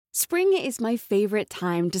Spring is my favorite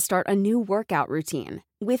time to start a new workout routine.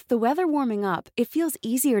 With the weather warming up, it feels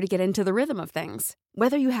easier to get into the rhythm of things.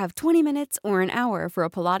 Whether you have 20 minutes or an hour for a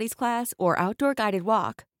Pilates class or outdoor guided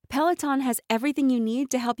walk, Peloton has everything you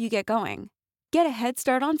need to help you get going. Get a head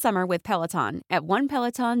start on summer with Peloton at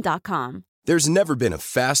onepeloton.com. There's never been a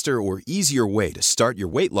faster or easier way to start your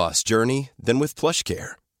weight loss journey than with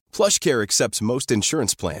PlushCare. PlushCare accepts most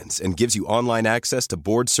insurance plans and gives you online access to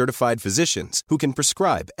board-certified physicians who can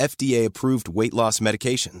prescribe FDA-approved weight loss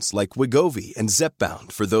medications like Wegovy and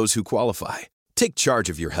Zepbound for those who qualify. Take charge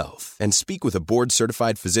of your health and speak with a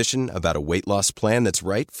board-certified physician about a weight loss plan that's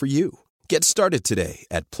right for you. Get started today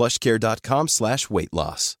at plushcare.com/weight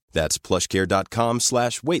loss. That's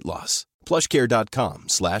plushcare.com/weight loss.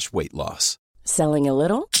 plushcare.com/weight loss. Selling a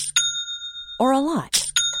little or a lot?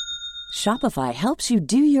 Shopify helps you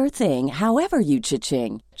do your thing however you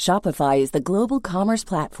cha-ching. Shopify is the global commerce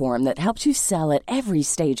platform that helps you sell at every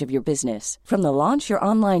stage of your business. From the launch your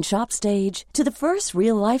online shop stage to the first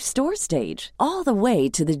real-life store stage, all the way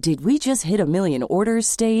to the did we just hit a million orders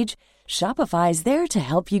stage. Shopify's there to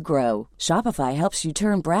help you grow. Shopify helps you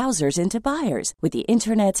turn browsers into buyers with the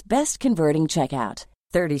internet's best converting checkout.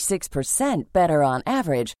 36% better on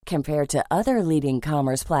average compared to other leading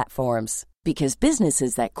commerce platforms. Because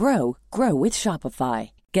businesses that grow, grow with Shopify.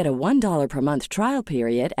 Get a $1 per month trial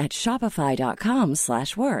period at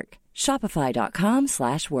shopify.com/work.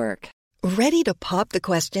 Shopify.com/work. Ready to pop the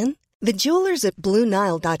question? The jewelers at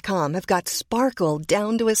BlueNile.com have got sparkle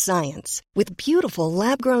down to a science with beautiful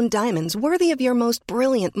lab-grown diamonds worthy of your most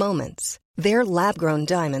brilliant moments. Their lab-grown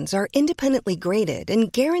diamonds are independently graded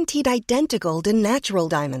and guaranteed identical to natural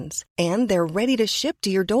diamonds, and they're ready to ship to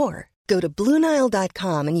your door. Go to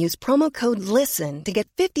BlueNile.com and use promo code LISTEN to get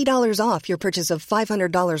 $50 off your purchase of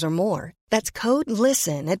 $500 or more. That's code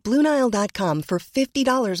LISTEN at BlueNile.com for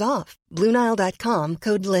 $50 off. BlueNile.com,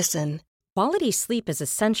 code LISTEN. Quality sleep is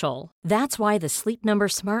essential. That's why the Sleep Number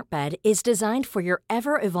Smart Bed is designed for your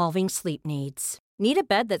ever-evolving sleep needs. Need a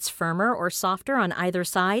bed that's firmer or softer on either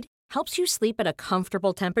side? Helps you sleep at a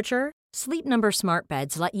comfortable temperature? Sleep Number Smart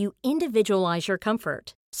Beds let you individualize your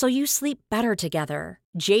comfort, so you sleep better together.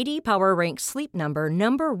 J.D. Power ranks Sleep Number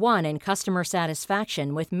number 1 in customer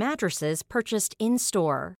satisfaction with mattresses purchased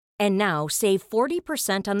in-store. And now save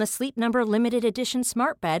 40% on the Sleep Number Limited Edition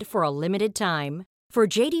Smart Bed for a limited time. For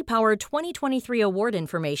J.D. Power 2023 award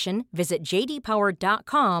information, visit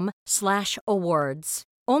jdpower.com/awards.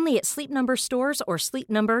 Only at Sleep Number stores or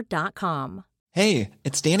sleepnumber.com. Hey,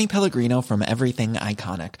 it's Danny Pellegrino from Everything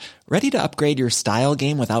Iconic. Ready to upgrade your style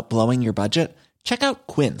game without blowing your budget? Check out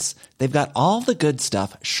Quince. They've got all the good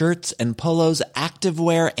stuff, shirts and polos,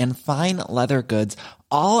 activewear, and fine leather goods,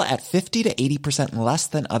 all at 50 to 80% less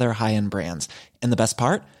than other high-end brands. And the best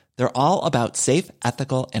part? They're all about safe,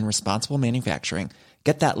 ethical, and responsible manufacturing.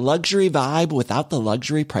 Get that luxury vibe without the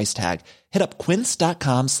luxury price tag. Hit up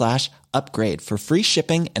quince.com/upgrade for free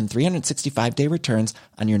shipping and 365-day returns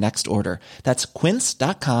on your next order. That's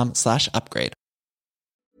quince.com/upgrade.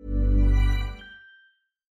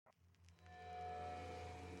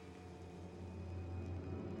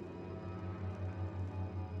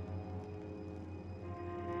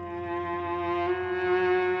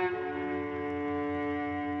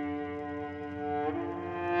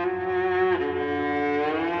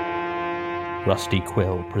 Rusty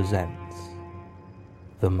Quill presents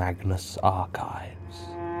The Magnus Archives.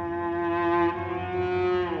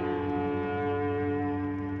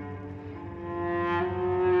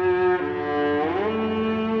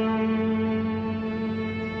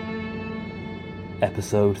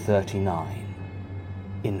 Episode 39,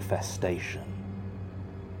 Infestation.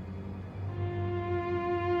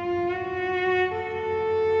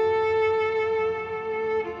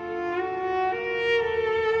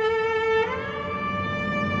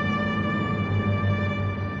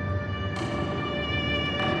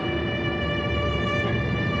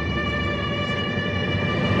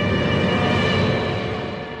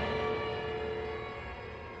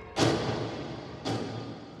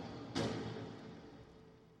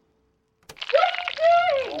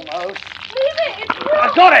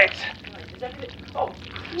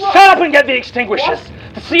 Shut up and get the extinguishers! What?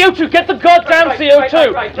 The CO2! Get the goddamn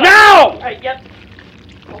CO2! Right. Now! Yep.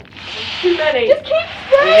 Oh, too many. Just keep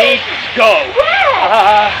staying! We need to go!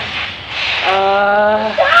 Where?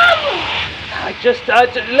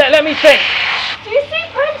 Let me think. Do you see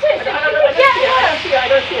Prentice? I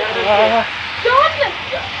don't see it.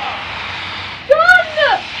 John!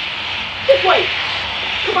 This way!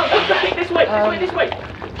 Come on, this way!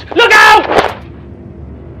 Look out!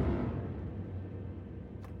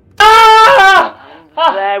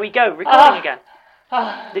 There we go, recording again.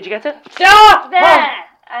 Did you get it? There!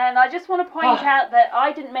 I just want to point out that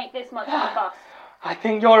I didn't make this much of a fuss. I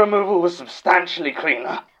think your removal was substantially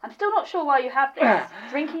cleaner. I'm still not sure why you have this.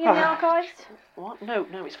 Drinking in the archives? What? No,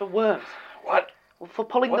 it's for worms. What? Well, for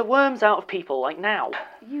pulling the worms out of people, like now.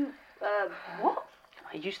 You, what?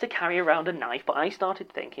 I used to carry around a knife, but I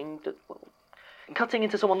started thinking that, well, cutting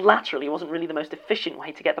into someone laterally wasn't really the most efficient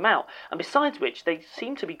way to get them out. And besides which, they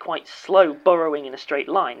seem to be quite slow burrowing in a straight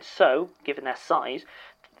line, so, given their size,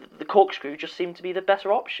 the corkscrew just seemed to be the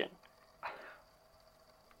better option.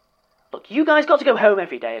 Look, you guys got to go home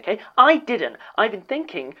every day, okay? I didn't. I've been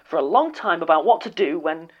thinking for a long time about what to do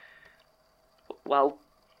when, well,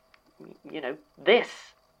 you know, this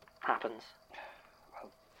happens.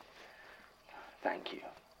 Well, thank you.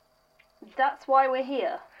 That's why we're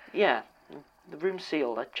here. Yeah, the room's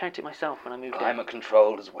sealed. I checked it myself when I moved in. Climate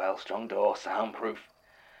controlled as well, strong door, soundproof.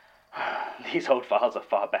 These old files are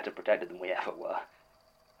far better protected than we ever were.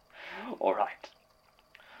 All right.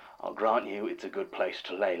 I'll grant you it's a good place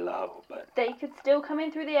to lay low, but... They could still come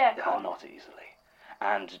in through the aircon. Not easily.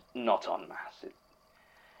 And not en masse.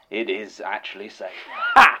 It is actually safe.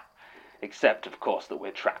 Ha! Except, of course, that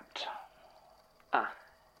we're trapped. Ah.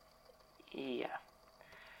 Yeah.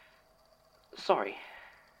 Sorry.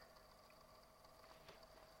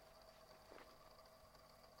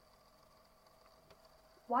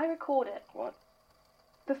 Why record it? What?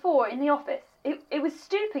 Before, in the office. It was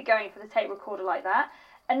stupid going for the tape recorder like that.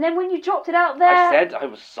 And then when you dropped it out there... I said I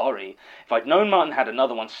was sorry. If I'd known Martin had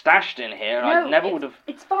another one stashed in here, I never would have...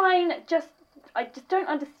 It's fine. I just don't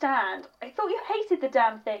understand. I thought you hated the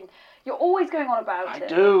damn thing. You're always going on about it. I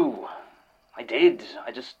do. I did.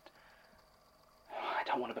 I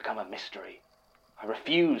don't want to become a mystery. I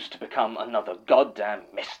refuse to become another goddamn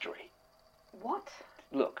mystery. What?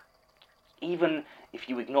 Look, even if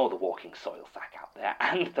you ignore the walking soil sack out there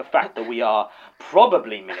and the fact that we are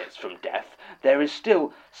probably minutes from death, there is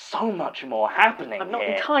still so much more happening I'm not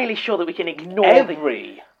here. entirely sure that we can ignore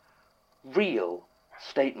Every real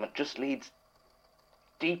statement just leads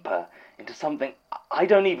deeper into something I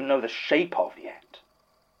don't even know the shape of yet.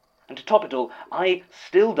 And to top it all, I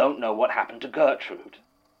still don't know what happened to Gertrude.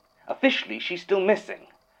 Officially, she's still missing.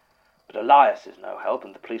 But Elias is no help,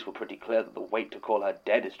 and the police were pretty clear that the wait to call her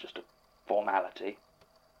dead is just a formality.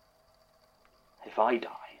 If I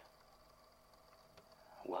die,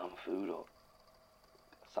 worm food or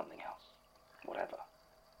something else, whatever,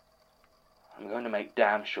 I'm going to make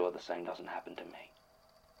damn sure the same doesn't happen to me.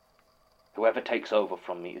 Whoever takes over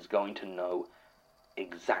from me is going to know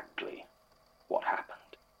exactly what happened.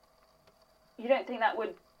 You don't think that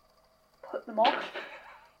would put them off?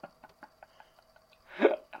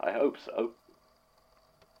 I hope so.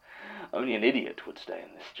 Only an idiot would stay in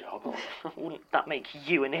this job. Wouldn't that make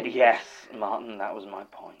you an idiot? Yes, Martin, that was my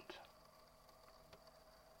point.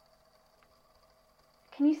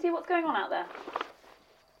 Can you see what's going on out there?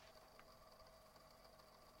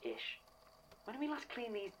 Ish. When did we last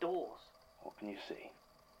clean these doors? What can you see?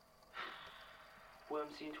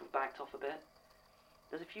 Worms seem to have backed off a bit.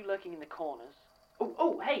 There's a few lurking in the corners.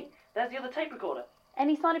 Oh, hey! There's the other tape recorder.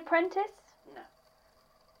 Any sign of Prentice?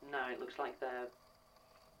 No, it looks like they're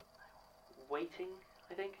waiting,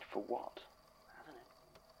 I think. For what? I don't know.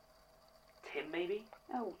 Tim, maybe?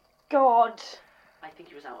 Oh, God. I think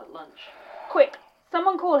he was out at lunch. Quick,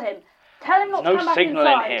 someone call him. Tell him not There's to come no back signal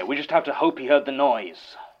inside. in here. We just have to hope he heard the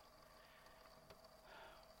noise.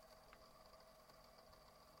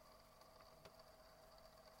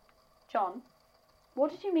 John, what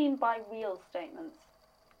did you mean by real statements?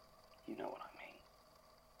 You know what I mean.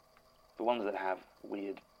 The ones that have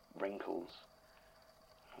weird wrinkles.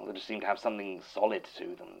 Or that just seem to have something solid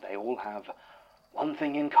to them. They all have one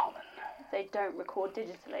thing in common. They don't record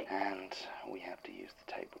digitally. And we have to use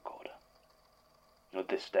the tape recorder. At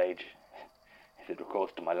this stage, if it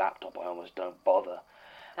records to my laptop, I almost don't bother.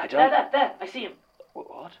 There, I see him.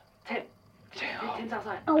 What? Tim. Tim's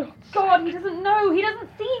outside. Oh, God, he doesn't know. He doesn't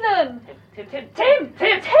see them. Tim,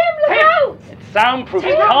 look out! It's soundproof.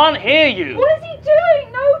 Tim! He can't hear you. What is he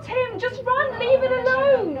doing? No, Tim, just run. Leave it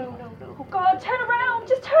alone. No. Oh, God, turn around.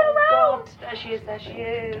 Just turn around. God, there she is.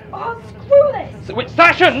 Oh, screw this. Wait,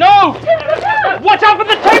 Sasha, no! Tim, look out! Watch out for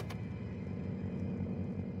the tape!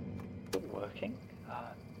 Working?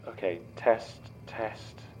 Okay, test. What are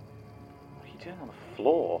you doing on the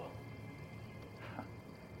floor?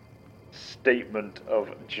 Statement of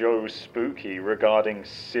Joe Spooky regarding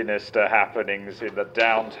sinister happenings in the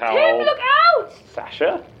downtown. Tim, look out!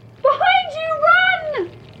 Sasha? Behind you, run!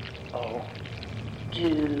 Oh. Do you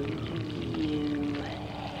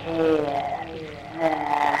hear the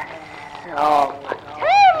song?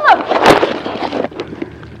 Tim!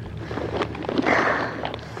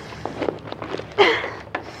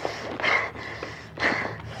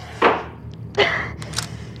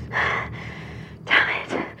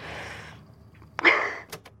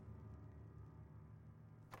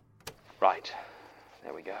 Right.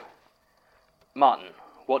 There we go. Martin,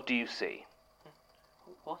 what do you see?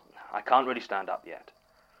 What? I can't really stand up yet.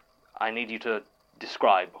 I need you to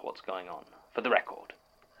describe what's going on, for the record.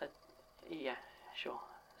 Yeah, sure.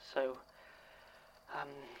 So,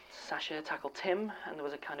 Sasha tackled Tim, and there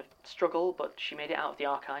was a kind of struggle, but she made it out of the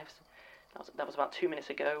archives. That was about 2 minutes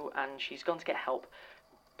ago, and she's gone to get help.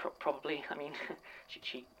 Probably, I mean,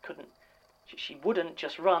 she couldn't... She wouldn't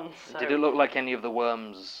just run, so... Did it look like any of the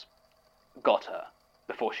worms got her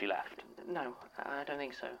before she left? No, I don't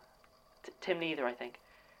think so. Tim neither, I think.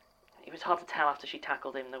 It was hard to tell after she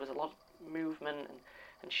tackled him. There was a lot of movement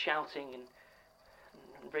and shouting and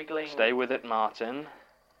wriggling. Stay with it, Martin.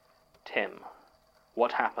 Tim.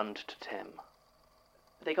 What happened to Tim?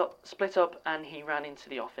 They got split up and he ran into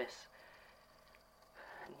the office.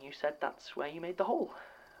 And you said that's where you made the hole.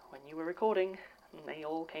 When you were recording, and they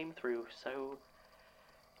all came through, so...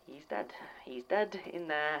 He's dead. He's dead in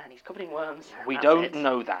there, and he's covered in worms. We don't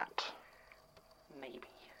know that. Maybe.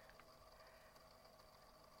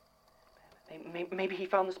 Maybe he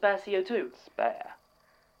found the spare CO2. Spare?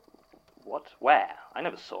 What? Where? I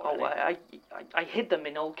never saw Oh, any. I hid them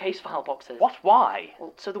in old case file boxes. What? Why?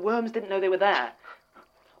 Well, so the worms didn't know they were there.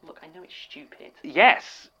 Look, I know it's stupid.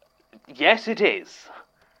 Yes. Yes, it is.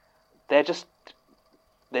 They're just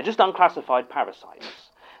unclassified parasites.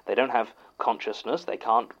 They don't have consciousness, they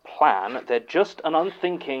can't plan, they're just an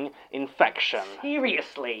unthinking infection.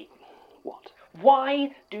 Seriously? What?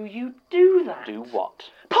 Why do you do that? Do what?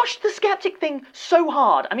 Push the skeptic thing so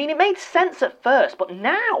hard. I mean, it made sense at first, but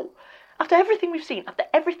now, after everything we've seen, after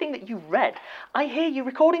everything that you read, I hear you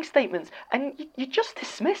recording statements and you just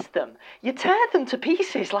dismiss them. You tear them to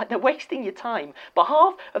pieces like they're wasting your time. But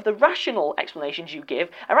half of the rational explanations you give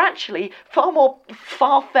are actually far more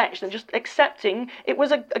far-fetched than just accepting it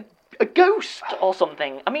was a ghost or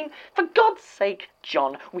something. I mean, for God's sake,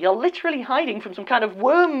 John, we are literally hiding from some kind of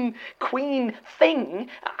worm queen thing.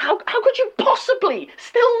 How could you possibly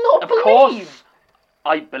still not believe? Of course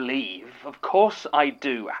I believe. Of course I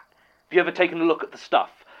do. Have you ever taken a look at the stuff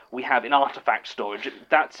we have in artifact storage?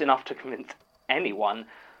 That's enough to convince anyone.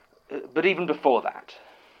 But even before that,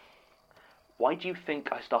 why do you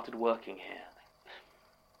think I started working here?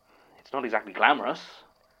 It's not exactly glamorous.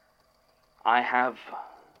 I've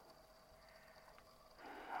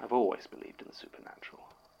always believed in the supernatural.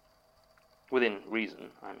 Within reason,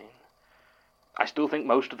 I mean. I still think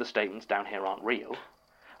most of the statements down here aren't real.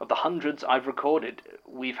 Of the hundreds I've recorded,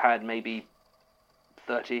 we've had maybe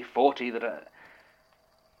 30, 40 that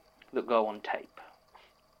go on tape.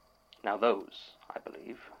 Now those, I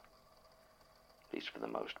believe, at least for the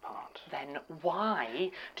most part. Then why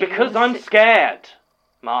Because I'm scared,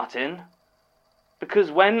 Martin. Because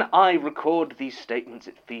when I record these statements,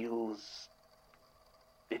 it feels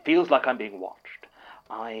like I'm being watched.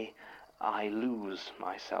 I lose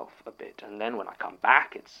myself a bit, and then when I come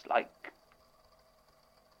back, it's like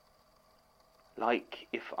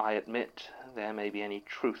if I admit there may be any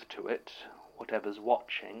truth to it, whatever's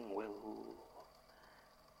watching will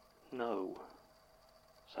know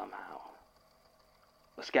somehow.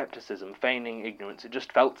 The skepticism, feigning ignorance, it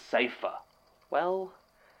just felt safer. Well,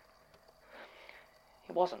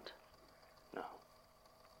 it wasn't.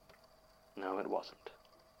 No, it wasn't.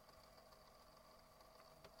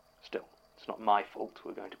 Still, it's not my fault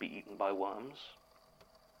we're going to be eaten by worms.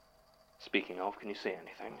 Speaking of, can you see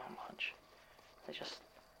anything? Not much. They're just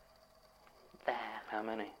there. How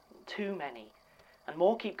many? Too many. And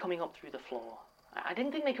more keep coming up through the floor. I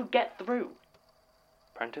didn't think they could get through.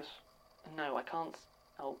 Prentice? No, I can't.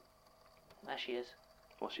 Oh, there she is.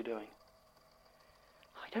 What's she doing?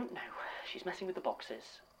 I don't know. She's messing with the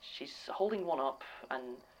boxes. She's holding one up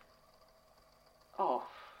and... Oh.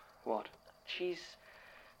 What? She's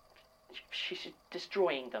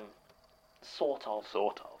destroying them. Sort of.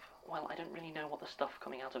 Sort of? Well, I don't really know what the stuff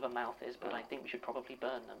coming out of her mouth is, but I think we should probably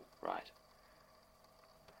burn them. Right.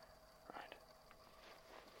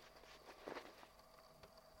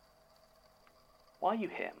 Why are you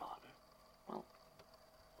here, Martin?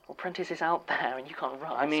 Well, Prentice is out there and you can't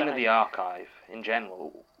run. I mean so at the archive, in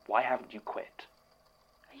general. Why haven't you quit?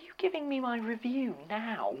 Are you giving me my review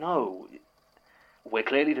now? No. We're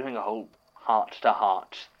clearly doing a whole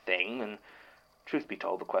heart-to-heart thing, and truth be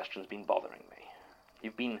told, the question's been bothering me.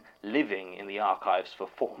 You've been living in the archives for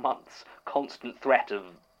 4 months. Constant threat of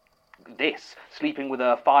this, sleeping with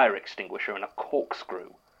a fire extinguisher and a corkscrew.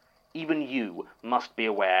 Even you must be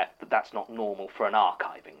aware that that's not normal for an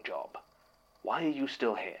archiving job. Why are you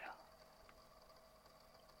still here?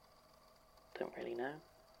 Don't really know.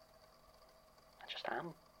 I just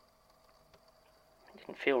am. It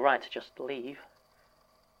didn't feel right to just leave.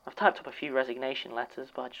 I've typed up a few resignation letters,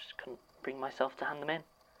 but I just couldn't bring myself to hand them in.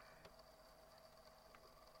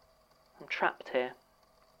 I'm trapped here.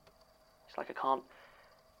 It's like I can't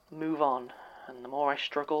move on, and the more I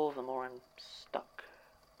struggle, the more I'm stuck.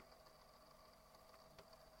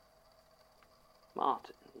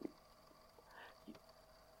 Martin,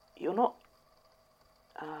 you're not...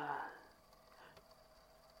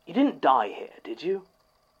 You didn't die here, did you?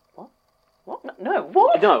 What? No,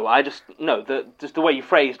 what? No, just the way you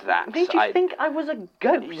phrased that. Made you think I was a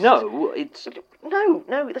ghost? No, it's...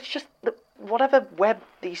 No, that's just that whatever web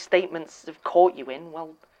these statements have caught you in,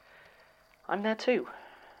 well, I'm there too.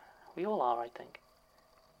 We all are, I think.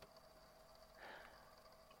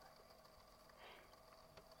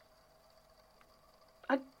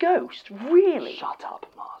 A ghost? Really? Shut up,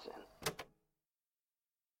 Martin.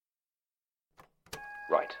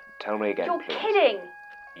 Right, tell me again, You're please. kidding!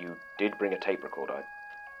 You did bring a tape recorder. I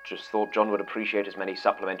just thought John would appreciate as many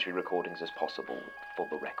supplementary recordings as possible for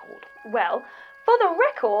the record. Well, for the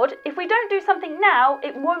record, if we don't do something now,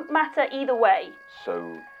 it won't matter either way.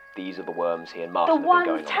 So, these are the worms he and Martin The have been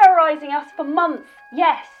going ones on. terrorising us for months,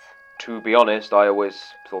 yes. To be honest, I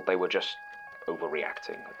always thought they were just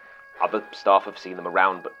overreacting. Other staff have seen them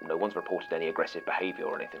around, but no one's reported any aggressive behaviour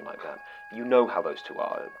or anything like that. You know how those two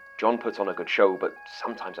are. John puts on a good show, but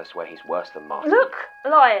sometimes I swear he's worse than Martin. Look,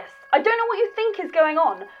 Elias, I don't know what you think is going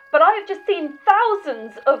on, but I have just seen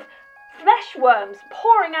thousands of flesh worms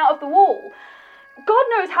pouring out of the wall. God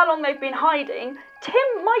knows how long they've been hiding.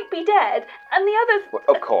 Tim might be dead, and the others... Well,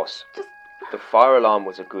 of course. The fire alarm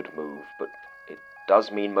was a good move, but it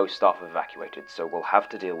does mean most staff have evacuated, so we'll have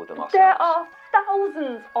to deal with them ourselves. There are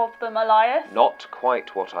thousands of them, Elias. Not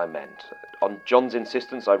quite what I meant. On John's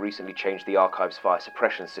insistence, I recently changed the archive's fire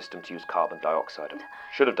suppression system to use carbon dioxide.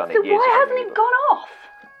 Should have done it So years ago. why hasn't really, it gone off?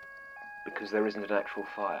 Because there isn't an actual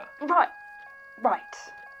fire. Right.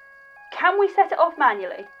 Can we set it off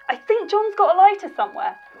manually? I think John's got a lighter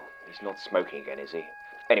somewhere. He's not smoking again, is he?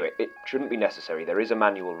 Anyway, it shouldn't be necessary. There is a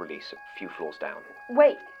manual release a few floors down.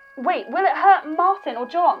 Wait, will it hurt Martin or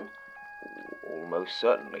John? Almost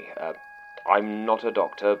certainly. I'm not a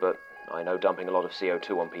doctor, but I know dumping a lot of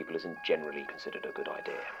CO2 on people isn't generally considered a good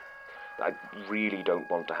idea. I really don't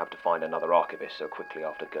want to have to find another archivist so quickly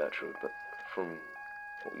after Gertrude, but from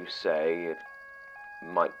what you say, it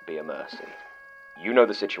might be a mercy. You know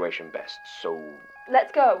the situation best, so...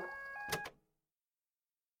 Let's go.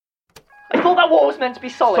 I thought that wall was meant to be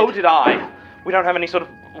solid. So did I. We don't have any sort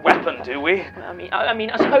of weapon, do we? I mean,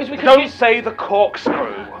 I suppose we could Don't use... say the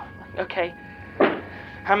corkscrew. Okay.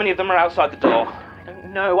 How many of them are outside the door? I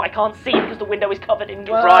don't know. I can't see because the window is covered in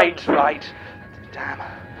worms. Right. Damn.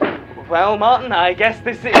 Well, Martin, I guess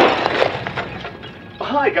this is...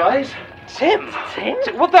 Hi, guys. Tim? Tim?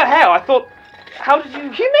 What the hell? I thought... How did you...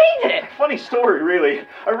 You made it! Funny story, really.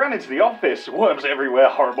 I ran into the office, worms everywhere,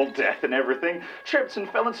 horrible death and everything. Tripped and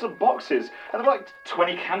fell into some boxes, and there were like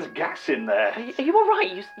 20 cans of gas in there. Are you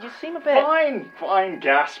alright? You seem a bit... Fine,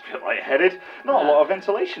 gas, bit lightheaded. Not a lot of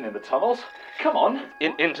ventilation in the tunnels. Come on.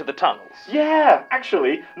 Into the tunnels? Yeah,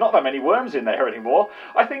 actually, not that many worms in there anymore.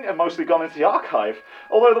 I think they've mostly gone into the archive.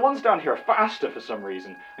 Although the ones down here are faster for some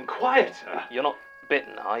reason, and quieter. You're not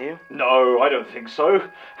bitten, are you? No, I don't think so.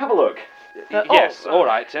 Have a look. Yes, all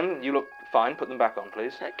right, Tim. You look fine. Put them back on,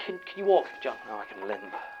 please. Can you walk, John? No, I can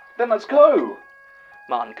limp. Then let's go.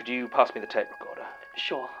 Martin, could you pass me the tape recorder?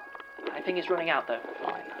 Sure. I think it's running out, though.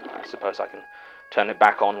 Fine. I suppose I can turn it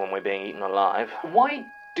back on when we're being eaten alive. Why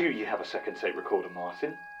do you have a second tape recorder,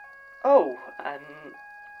 Martin? Oh,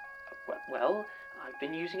 well, I've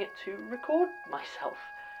been using it to record myself.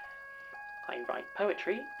 I write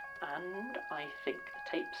poetry, and I think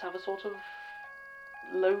the tapes have a sort of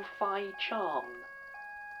lo-fi charm.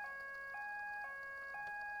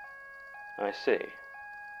 I see.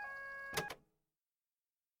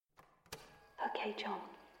 Okay, John.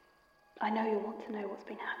 I know you want to know what's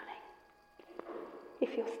been happening.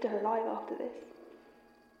 If you're still alive after this.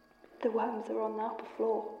 The worms are on the upper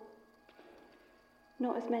floor.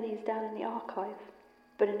 Not as many as down in the archive,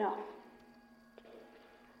 but enough.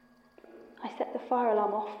 I set the fire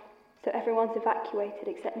alarm off, so everyone's evacuated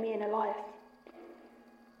except me and Elias.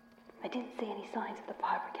 I didn't see any signs of the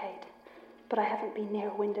fire brigade, but I haven't been near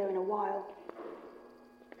a window in a while.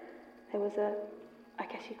 There was I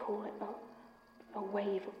guess you call it a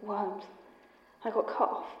wave of worms. I got cut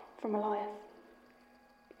off from Elias.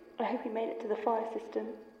 I hope he made it to the fire system,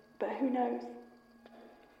 but who knows?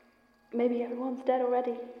 Maybe everyone's dead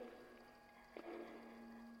already.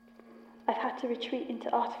 I've had to retreat into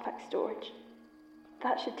artifact storage.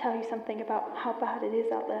 That should tell you something about how bad it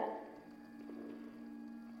is out there.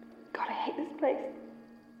 God, I hate this place.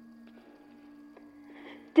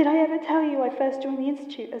 Did I ever tell you I first joined the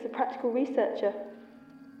Institute as a practical researcher?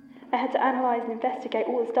 I had to analyse and investigate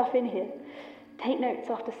all the stuff in here, take notes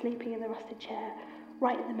after sleeping in the rusted chair,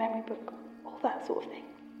 write in the memory book, all that sort of thing.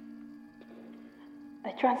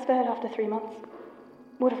 I transferred after 3 months.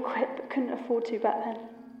 Would have quit, but couldn't afford to back then.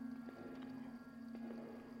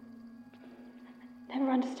 Never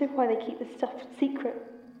understood why they keep this stuff secret.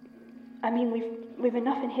 I mean, we've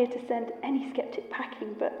enough in here to send any skeptic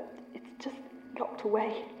packing, but it's just locked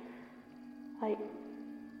away. I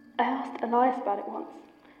asked Elias about it once,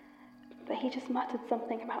 but he just muttered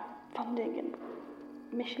something about funding and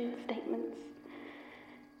mission statements.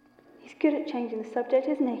 He's good at changing the subject,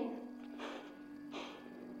 isn't he?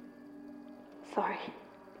 Sorry,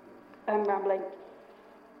 I'm rambling.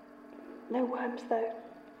 No worms, though,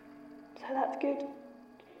 so that's good.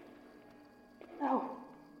 Oh,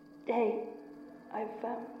 hey, I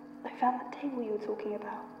found that table you were talking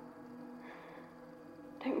about.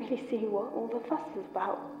 Don't really see what all the fuss is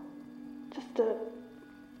about. Just a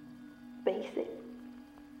basic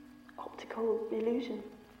optical illusion.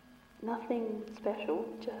 Nothing special,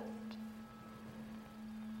 just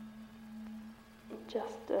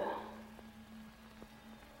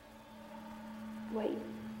wait.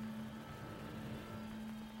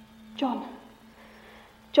 John,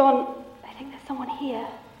 I think there's someone here.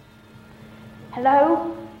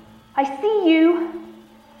 Hello? I see you.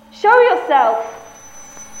 Show yourself.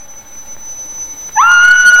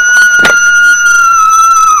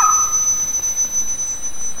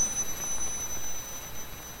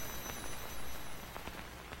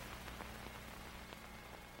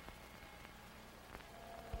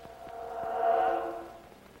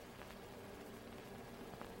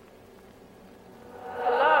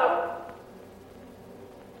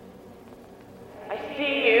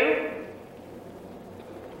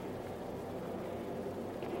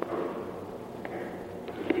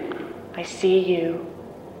 I see you.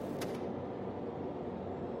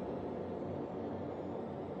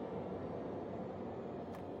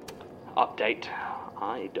 Update.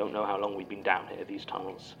 I don't know how long we've been down here. These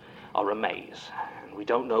tunnels are a maze, and we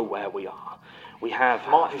don't know where we are. We have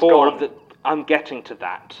Martin's four gone. of the... I'm getting to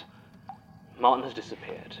that. Martin has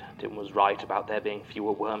disappeared. Tim was right about there being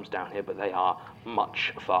fewer worms down here, but they are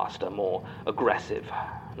much faster, more aggressive.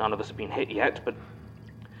 None of us have been hit yet, but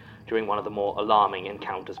during one of the more alarming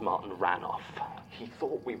encounters, Martin ran off. He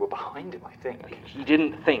thought we were behind him, I think. He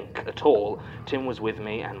didn't think at all. Tim was with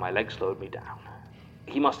me, and my leg slowed me down.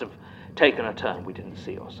 He must have taken a turn we didn't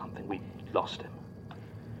see or something. We lost him.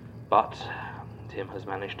 But Tim has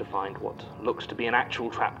managed to find what looks to be an actual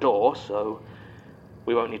trapdoor, so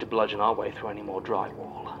we won't need to bludgeon our way through any more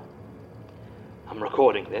drywall. I'm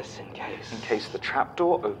recording this in case... In case the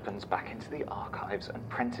trapdoor opens back into the archives and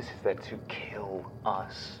Prentice is there to kill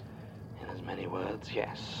us. In as many words,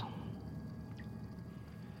 yes.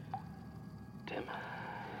 Tim.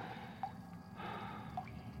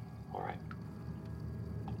 All right.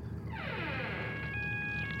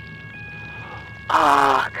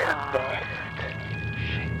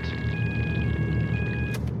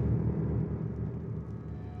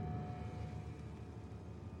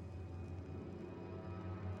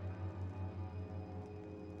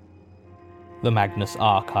 The Magnus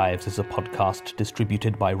Archives is a podcast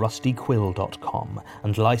distributed by rustyquill.com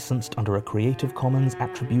and licensed under a Creative Commons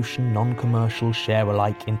Attribution Non-Commercial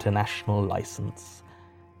Share-alike International license.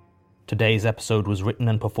 Today's episode was written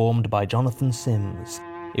and performed by Jonathan Sims.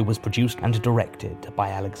 It was produced and directed by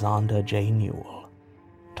Alexander J. Newell.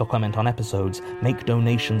 To comment on episodes, make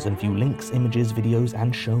donations and view links, images, videos,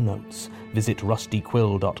 and show notes, visit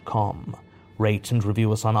rustyquill.com. Rate and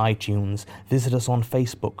review us on iTunes, visit us on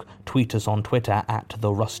Facebook, tweet us on Twitter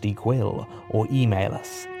 @TheRustyQuill, or email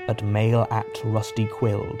us at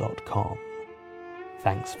mail@rustyquill.com.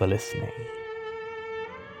 Thanks for listening.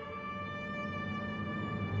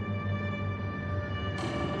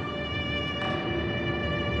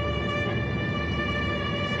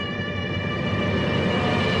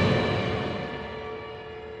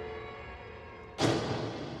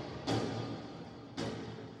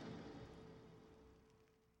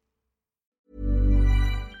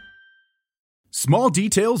 Small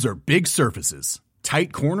details are big surfaces.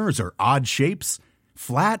 Tight corners are odd shapes.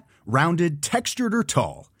 Flat, rounded, textured, or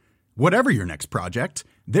tall. Whatever your next project,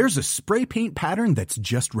 there's a spray paint pattern that's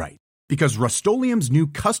just right. Because Rust-Oleum's new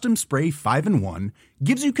Custom Spray 5-in-1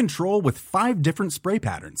 gives you control with 5 different spray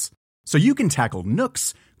patterns. So you can tackle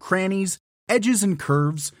nooks, crannies, edges, and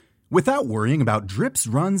curves without worrying about drips,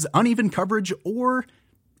 runs, uneven coverage, or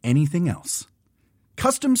anything else.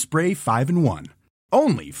 Custom Spray 5-in-1.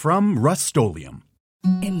 Only from Rust-Oleum.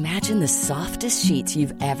 Imagine the softest sheets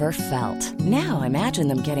you've ever felt. Now imagine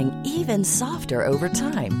them getting even softer over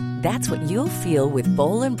time. That's what you'll feel with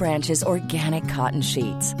Boll & Branch's organic cotton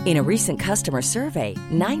sheets. In a recent customer survey,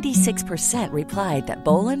 96% replied that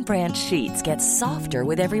Boll & Branch sheets get softer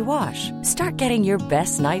with every wash. Start getting your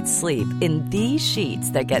best night's sleep in these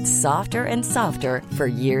sheets that get softer and softer for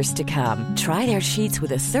years to come. Try their sheets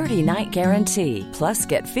with a 30-night guarantee. Plus,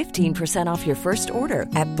 get 15% off your first order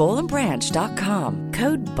at bollandbranch.com.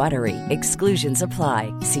 Code BUTTERY. Exclusions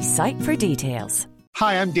apply. See site for details.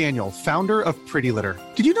 Hi, I'm Daniel, founder of Pretty Litter.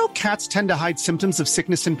 Did you know cats tend to hide symptoms of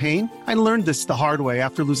sickness and pain? I learned this the hard way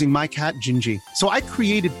after losing my cat, Gingy. So I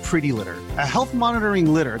created Pretty Litter, a health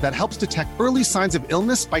monitoring litter that helps detect early signs of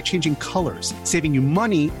illness by changing colors, saving you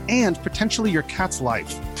money and potentially your cat's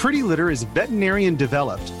life. Pretty Litter is veterinarian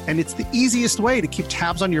developed, and it's the easiest way to keep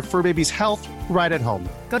tabs on your fur baby's health right at home.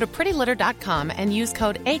 Go to prettylitter.com and use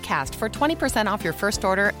code ACAST for 20% off your first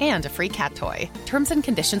order and a free cat toy. Terms and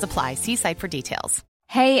conditions apply. See site for details.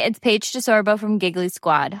 Hey, it's Paige DeSorbo from Giggly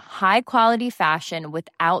Squad. High quality fashion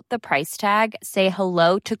without the price tag. Say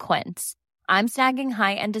hello to Quince. I'm snagging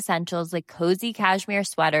high-end essentials like cozy cashmere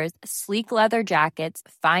sweaters, sleek leather jackets,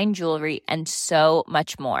 fine jewelry, and so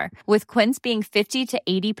much more. With Quince being 50 to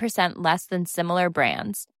 80% less than similar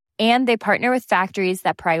brands. And they partner with factories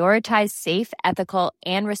that prioritize safe, ethical,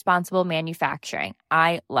 and responsible manufacturing.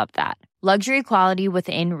 I love that. Luxury quality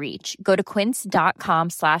within reach. Go to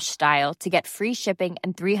quince.com/style to get free shipping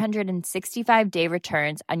and 365-day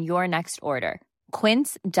returns on your next order.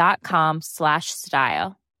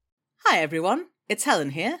 Quince.com/style. Hi everyone, it's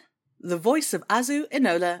Helen here, the voice of Azu,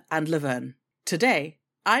 Enola, and Laverne. Today,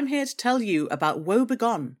 I'm here to tell you about Woe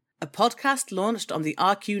Begone, a podcast launched on the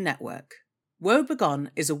RQ network. Woe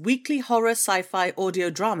Begone is a weekly horror sci-fi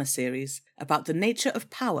audio drama series about the nature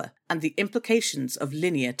of power and the implications of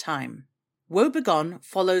linear time. Woe Begone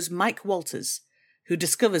follows Mike Walters, who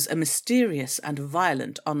discovers a mysterious and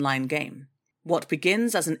violent online game. What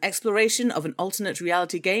begins as an exploration of an alternate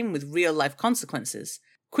reality game with real-life consequences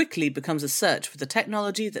quickly becomes a search for the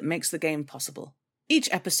technology that makes the game possible. Each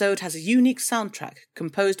episode has a unique soundtrack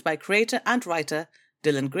composed by creator and writer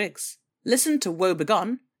Dylan Griggs. Listen to Woe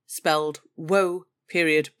Begone, spelled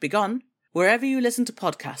woe.begone, wherever you listen to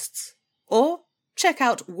podcasts. Or check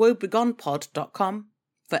out woebegonepod.com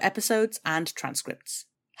for episodes and transcripts.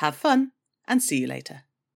 Have fun, and see you later.